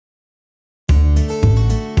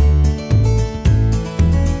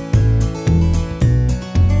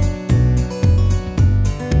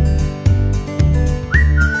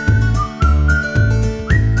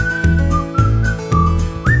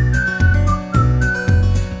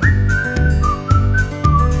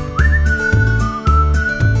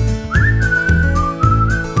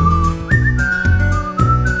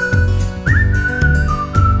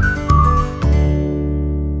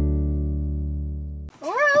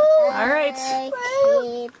All right.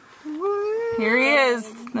 Here he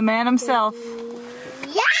is, the man himself.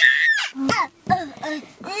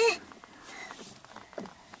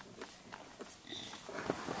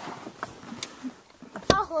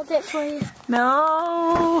 I'll hold it for you.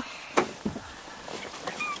 No.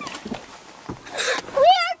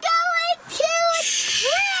 We're going to a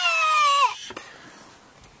trip!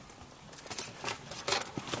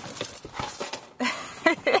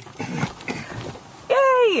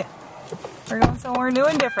 Yay! We're going somewhere new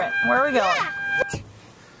and different. Where are we going? Yeah.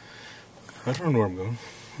 I don't know where I'm going.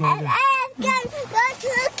 And I'm going to go to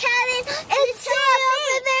the cabin and stay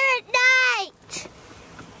over there at night.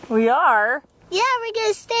 We are? Yeah, we're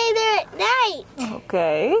going to stay there at night.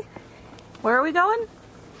 Okay. Where are we going?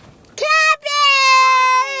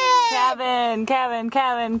 Cabin!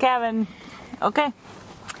 Cabin. Okay.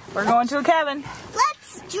 We're going to a cabin.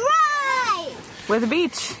 Let's drive! With a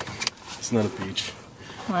beach. It's not a beach.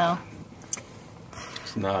 Well,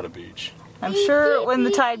 It's not a beach. I'm sure when the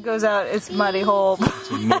tide goes out, it's muddy hole. It's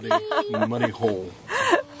a muddy hole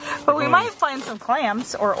But we might find some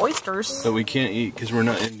clams or oysters. that we can't eat because we're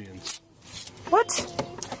not Indians. What?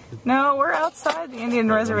 No, we're outside the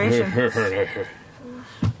Indian reservation.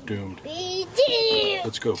 Doomed. We do!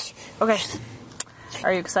 Let's go. Okay.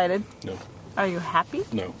 Are you excited? No. Are you happy?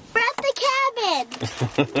 No. We're at the cabin!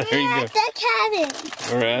 There you We're go. at the cabin!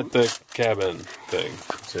 We're at the cabin thing.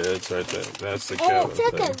 It's right there. That's the And cabin it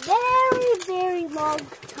took a thing. very long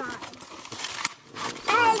time.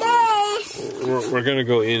 We're gonna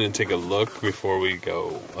go in and take a look before we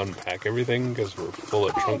go unpack everything because we're full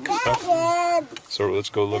of trunk stuff. So let's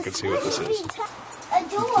go look and see what this is.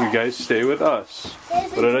 You guys stay with us.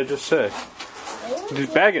 What did I just say? These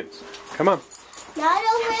baggins. Come on. Not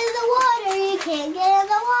over in the water. You can't get in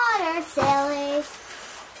the water, silly.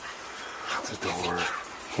 The door.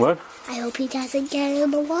 What? I hope he doesn't get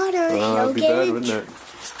in the water. It'd be bad, wouldn't it?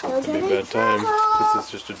 He'll It'd be get a in bad time. trouble. This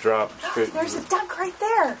is just a drop straight. There's a duck right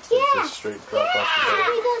there. It's Yeah. a straight drop off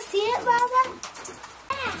Can we go see it, Mama?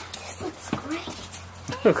 This looks great.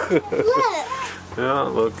 the door. Look. Yeah,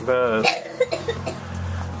 look at that.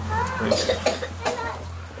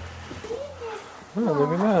 Oh,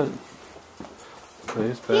 look at that.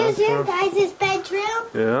 Nice Here's your bathroom. guys' bedroom.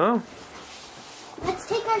 Yeah. Let's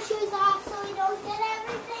take our shoes off so we don't get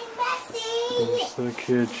everything messy. There's the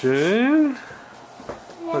kitchen.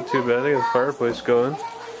 Not too bad. They got a fireplace going.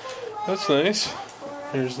 That's nice.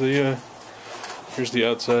 Here's the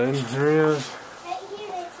outside. There he is.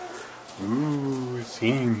 Ooh,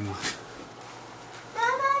 theme. Mama,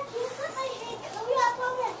 can you put my coat up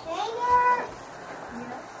on the hanger?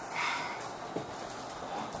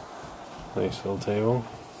 Nice little table.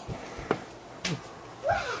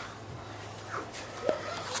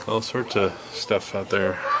 All sorts of stuff out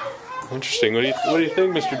there. Interesting. What do you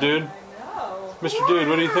think, Mr. Dude? Mr. Dude,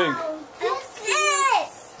 what do you think?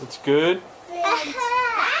 It's good?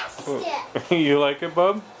 Fantastic. You like it,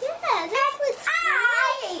 bub? Yeah, that looks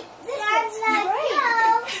great. This looks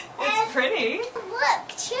great. It's pretty. Look,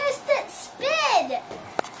 chairs that spin.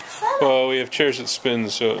 Well, we have chairs that spin,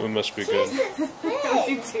 so it must be good. Chairs that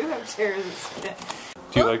We spin. do have chairs that spin.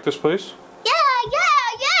 Do you like this place? Yeah.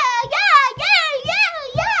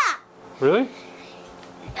 Really?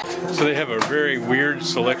 So they have a very weird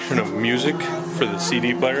selection of music for the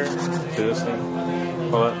CD player. See this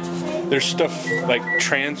thing? All that. There's stuff like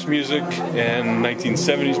trance music and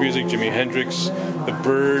 1970s music, Jimi Hendrix, The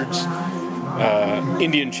Byrds,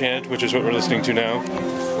 Indian chant, which is what we're listening to now.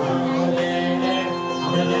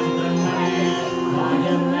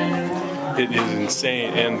 It is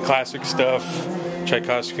insane. And classic stuff,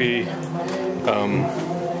 Tchaikovsky, the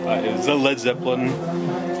Led Zeppelin,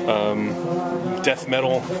 death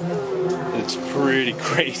metal. It's pretty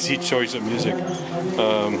crazy choice of music.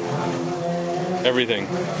 Everything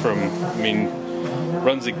from,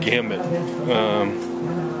 runs the gamut.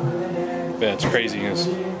 Yeah, it's crazy.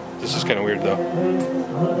 This is kind of weird though.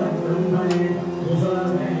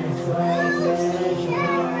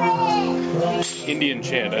 Indian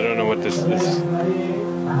chant. I don't know what this is.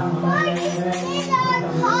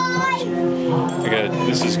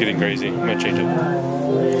 This is getting crazy. I'm gonna change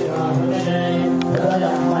it.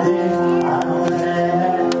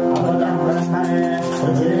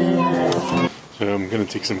 So I'm gonna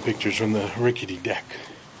take some pictures from the rickety deck.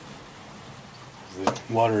 The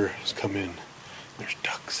water has come in. There's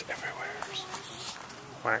ducks everywhere.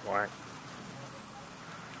 Quack quack.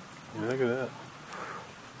 Yeah, look at that.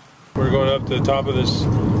 We're going up to the top of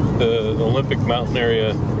the Olympic mountain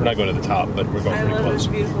area. We're not going to the top, but we're going I pretty love close.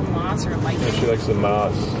 this beautiful moss or like Yeah, she likes the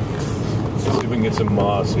moss. Let's see if we can get some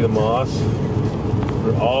moss. See the moss?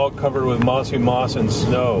 We're all covered with mossy moss and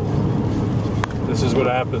snow. This is what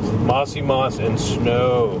happens. Mossy moss and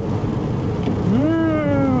snow.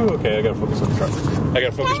 Woo. Okay, I gotta focus on the truck. I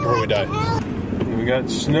gotta focus before we die. We got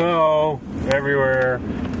snow everywhere.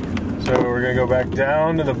 So we're gonna go back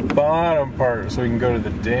down to the bottom part so we can go to the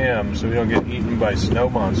dam so we don't get eaten by snow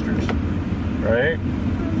monsters. Right?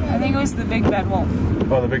 I think it was the big bad wolf.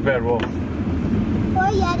 Oh, the big bad wolf.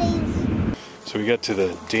 Or Yetis. So we got to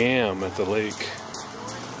the dam at the lake.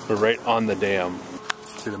 We're right on the dam.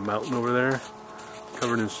 See the mountain over there?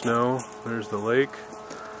 Covered in snow. There's the lake.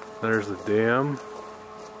 There's the dam.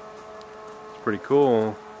 It's pretty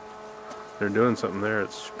cool. They're doing something there.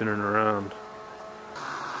 It's spinning around.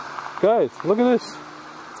 Guys, look at this.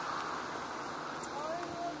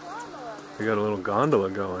 We got a little gondola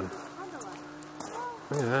going.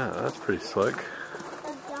 Look at that. That's pretty slick.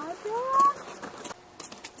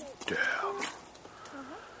 Damn.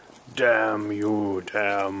 Damn you,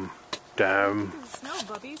 damn. Damn. Snow,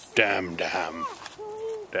 bubbies. Damn, damn.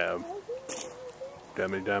 Damn.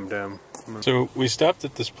 Dammy, damn, damn. So we stopped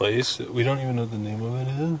at this place. We don't even know what the name of it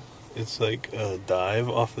is. It's like a dive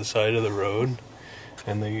off the side of the road.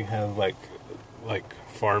 And they have like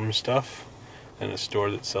farm stuff. And a store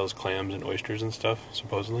that sells clams and oysters and stuff,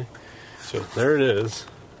 supposedly. So there it is.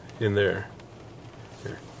 In there.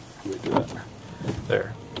 Here. Let me do that.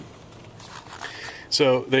 There.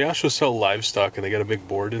 So they also sell livestock, and they got a big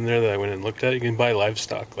board in there that I went and looked at. You can buy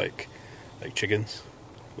livestock, like chickens,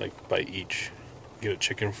 like by each. Get a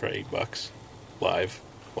chicken for $8, live,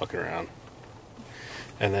 walking around.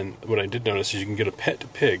 And then what I did notice is you can get a pet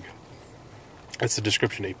pig. That's the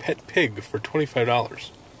description: a pet pig for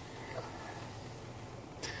 $25.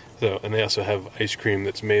 So, and they also have ice cream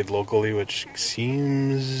that's made locally, which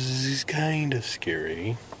seems kind of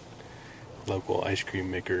scary. Local ice cream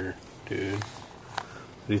maker, dude.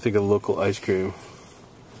 What do you think of local ice cream?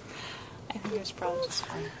 I think it was probably just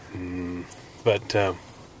fine. But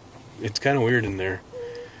it's kind of weird in there.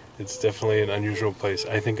 It's definitely an unusual place.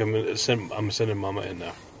 I think I'm sending Mama in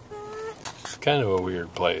now. It's kind of a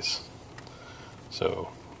weird place. So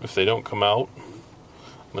if they don't come out,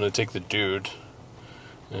 I'm gonna take the dude,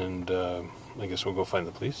 and I guess we'll go find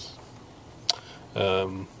the police.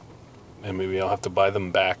 And maybe I'll have to buy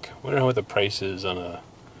them back. I wonder what the price is on a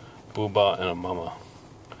Booba and a Mama.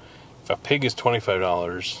 If a pig is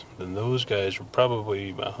 $25, then those guys are probably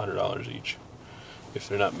about $100 each. If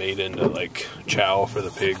they're not made into like chow for the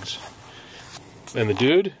pigs. And the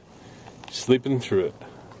dude, sleeping through it.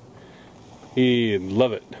 He'd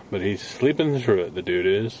love it, but he's sleeping through it, the dude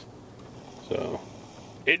is. So,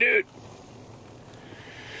 hey dude!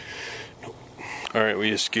 Nope. Alright, we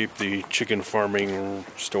escaped the chicken farming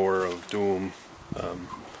store of doom.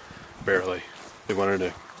 Barely. They wanted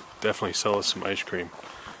to definitely sell us some ice cream.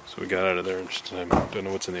 So we got out of there in just time. Don't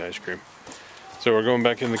know what's in the ice cream. So we're going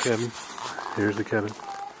back in the cabin. Here's the cabin.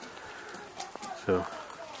 So,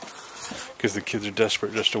 because the kids are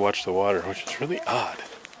desperate just to watch the water, which is really odd.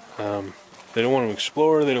 They don't want to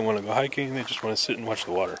explore, they don't want to go hiking, they just want to sit and watch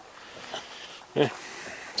the water. Yeah.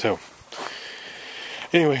 So,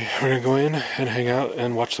 anyway, we're going to go in and hang out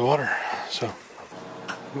and watch the water. So,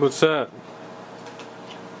 what's that?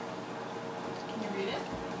 Can you read it?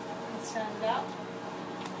 Stand it out.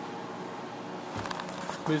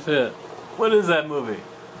 Who's that? What is that movie?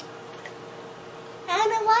 I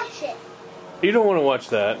want to watch it. You don't want to watch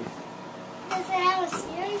that. Does it have a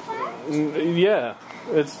scary part? Yeah,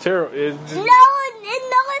 it's terrible. No,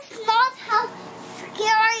 it's not how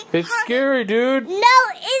scary It's part. scary, dude. No,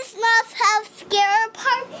 it's not how scary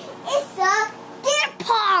part. It's the deer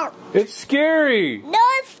part. It's scary. No,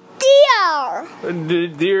 it's deer. The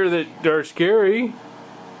deer that are scary.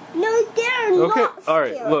 No, they're Okay, not all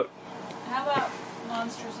right, scary. look. How about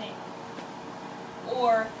Monsters Inc?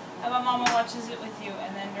 Or how about Mama watches it with you,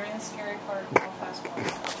 and then during the scary part, we'll fast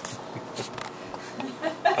forward.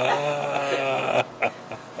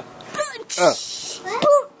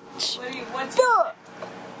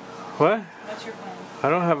 What's your plan? I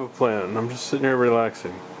don't have a plan. I'm just sitting here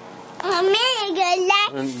relaxing. I'm gonna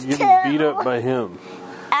relax And too. getting beat up by him.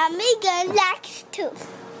 I'm gonna relax too.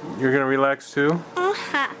 You're gonna relax too?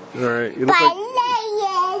 Uh-huh. Alright, you look By like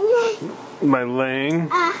laying. my laying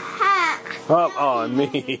Uh-huh. up on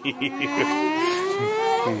me.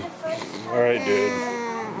 Alright, dude.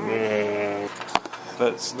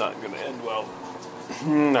 That's not gonna end well.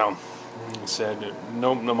 No. Sad.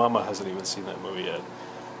 No, Mama hasn't even seen that movie yet.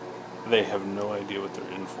 They have no idea what they're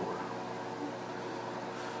in for.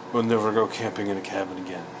 We'll never go camping in a cabin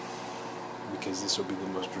again. Because this will be the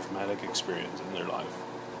most dramatic experience in their life.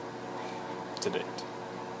 To date.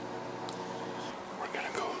 We're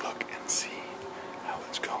gonna go look and see how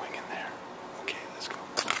it's going in there. Okay, let's go.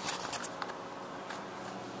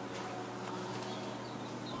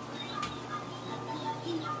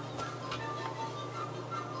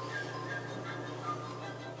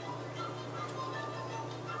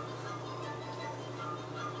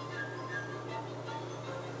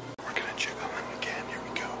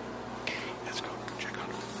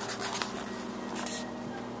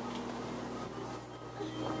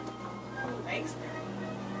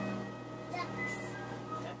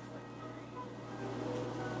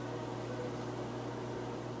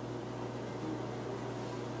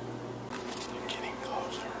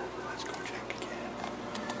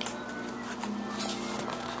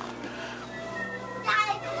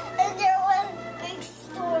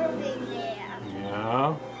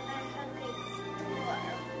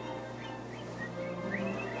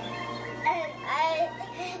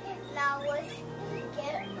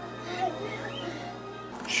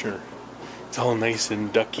 It's all nice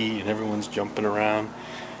and ducky and everyone's jumping around.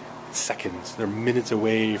 Seconds. They're minutes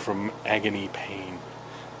away from agony pain.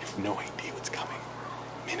 You have no idea what's coming.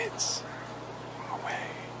 Minutes away.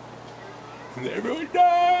 And everyone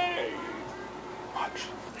dies. Watch.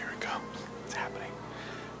 Here it comes. It's happening.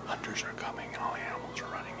 Hunters are coming and all the animals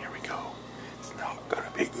are running. Here we go. It's not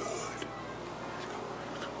gonna be good.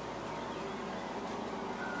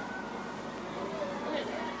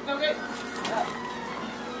 Okay.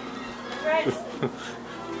 Right.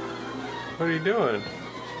 What are you doing?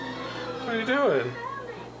 What are you doing?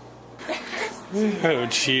 What a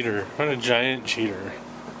cheater. What a giant cheater.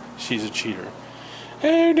 She's a cheater.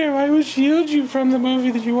 Oh no, I will shield you from the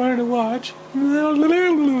movie that you wanted to watch. I'm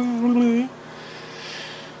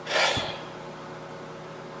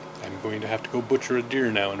going to have to go butcher a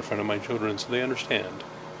deer now in front of my children so they understand.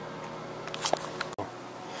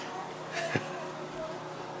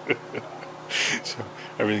 So,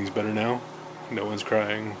 everything's better now? No one's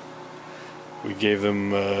crying? We gave them,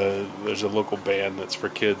 there's a local band that's for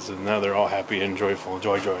kids, and now they're all happy and joyful.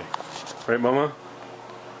 Joy, joy. Right, Mama?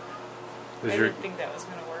 I didn't think that was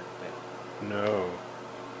going to work, but... No.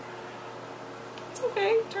 It's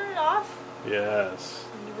okay. Turn it off. Yes.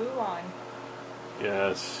 And you move on.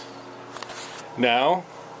 Yes. Now,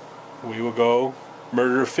 we will go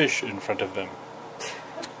murder a fish in front of them.